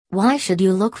Why should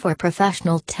you look for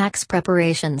professional tax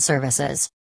preparation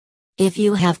services? If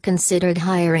you have considered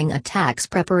hiring a tax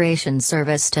preparation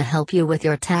service to help you with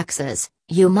your taxes,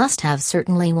 you must have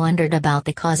certainly wondered about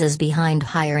the causes behind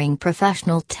hiring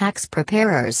professional tax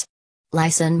preparers.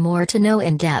 Listen more to know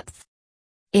in depth.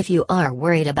 If you are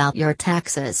worried about your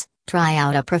taxes, try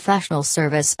out a professional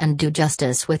service and do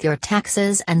justice with your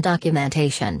taxes and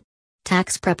documentation.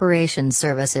 Tax preparation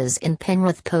services in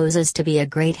Penrith poses to be a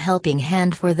great helping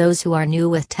hand for those who are new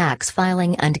with tax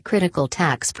filing and critical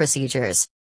tax procedures.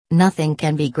 Nothing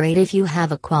can be great if you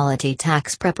have a quality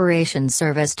tax preparation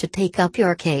service to take up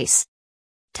your case.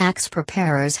 Tax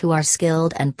preparers who are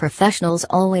skilled and professionals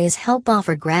always help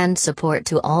offer grand support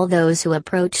to all those who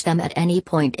approach them at any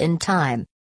point in time.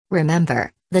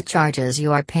 Remember, the charges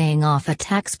you are paying off a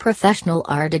tax professional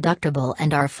are deductible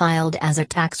and are filed as a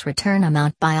tax return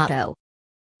amount by auto.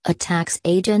 A tax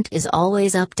agent is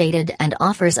always updated and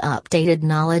offers updated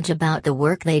knowledge about the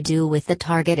work they do with the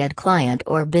targeted client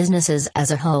or businesses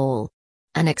as a whole.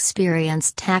 An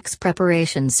experienced tax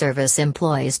preparation service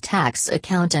employs tax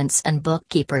accountants and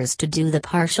bookkeepers to do the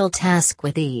partial task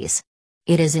with ease.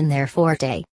 It is in their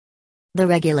forte. The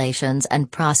regulations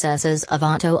and processes of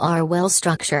auto are well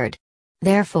structured.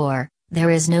 Therefore,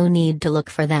 there is no need to look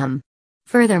for them.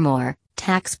 Furthermore,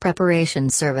 tax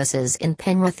preparation services in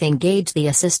Penrith engage the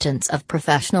assistance of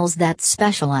professionals that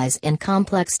specialize in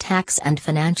complex tax and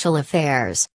financial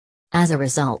affairs. As a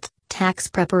result, tax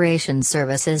preparation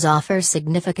services offer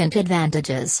significant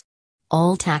advantages.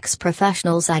 All tax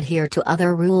professionals adhere to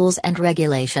other rules and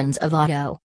regulations of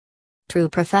auto. True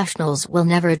professionals will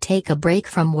never take a break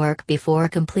from work before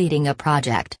completing a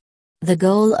project. The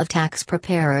goal of tax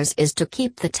preparers is to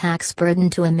keep the tax burden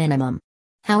to a minimum.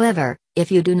 However,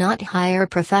 if you do not hire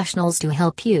professionals to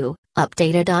help you,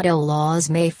 updated auto laws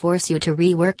may force you to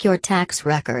rework your tax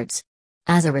records.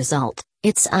 As a result,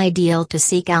 it's ideal to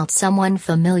seek out someone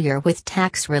familiar with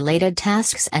tax-related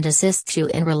tasks and assists you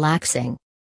in relaxing.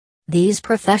 These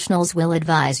professionals will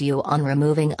advise you on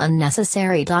removing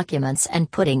unnecessary documents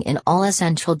and putting in all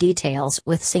essential details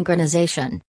with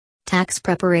synchronization. Tax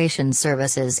preparation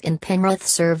services in Penrith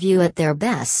serve you at their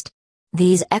best.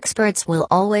 These experts will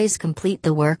always complete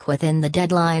the work within the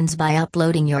deadlines by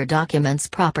uploading your documents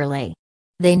properly.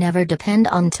 They never depend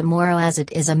on tomorrow, as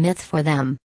it is a myth for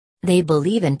them. They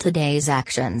believe in today's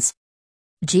actions.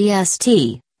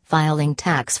 GST, filing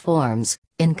tax forms,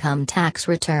 income tax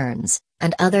returns,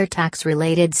 and other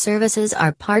tax-related services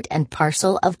are part and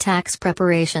parcel of tax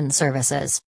preparation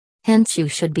services. Hence, you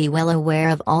should be well aware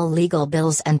of all legal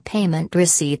bills and payment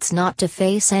receipts not to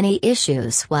face any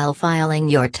issues while filing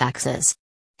your taxes.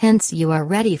 Hence, you are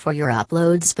ready for your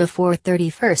uploads before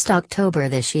 31st October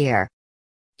this year.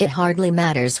 It hardly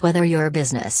matters whether your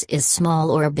business is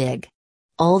small or big.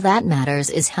 All that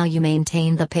matters is how you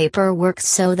maintain the paperwork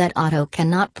so that auto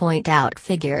cannot point out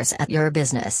figures at your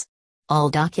business.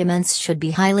 All documents should be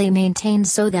highly maintained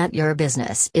so that your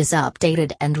business is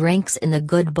updated and ranks in the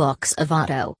good books of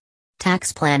auto.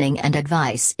 Tax planning and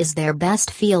advice is their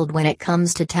best field when it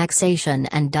comes to taxation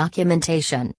and documentation.